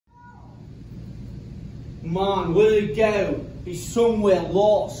Man, where'd he go? He's somewhere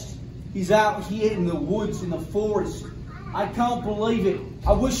lost. He's out here in the woods, in the forest. I can't believe it.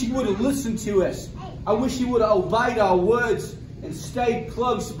 I wish he would have listened to us. I wish he would have obeyed our words and stayed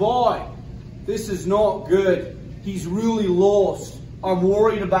close by. This is not good. He's really lost. I'm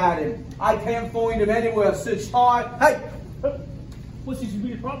worried about him. I can't find him anywhere. I've searched high. Hey! What's this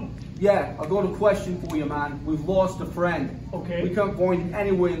be the problem? Yeah, I got a question for you, man. We've lost a friend. Okay. We can't find him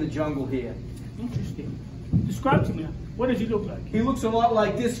anywhere in the jungle here. Interesting. Describe to me. What does he look like? He looks a lot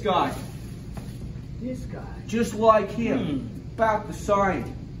like this guy. This guy. Just like him. About the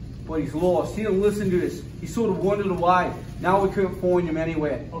same. But he's lost. He didn't listen to us. He sort of wandered away. Now we can't find him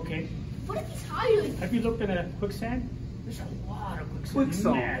anywhere. Okay. What if he's hiding? Have you looked at a quicksand? There's a lot of quicksand.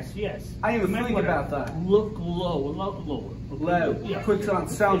 Quicksand? Yes. I didn't even think about that. Look low, a lot lower. Okay. Low. Yeah. Quicksand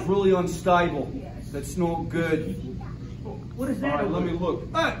sounds really unstable. Yes. That's not good. What is that? All right, let me look.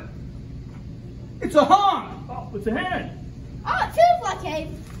 Hey! It's a hand! Oh, it's a hand. Oh, it feels like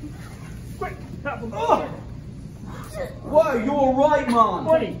him. Quick, help him. Oh! Whoa, you're all right, man.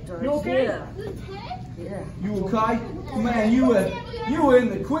 Buddy, you okay? His head? Yeah. You okay? Man, you were in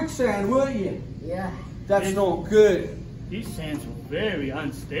the quicksand, weren't you? Yeah. That's not good. These sands are very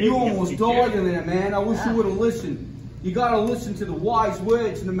unstable. You almost died in there, man. I wish you would have listened. You got to listen to the wise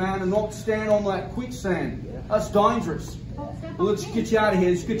words of the man and not stand on that quicksand. That's dangerous. Well, let's get you out of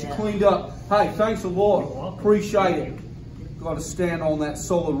here. Let's get you cleaned up. Hey, thanks a lot. Appreciate it. Got to stand on that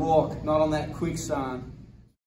solid rock, not on that quicksand.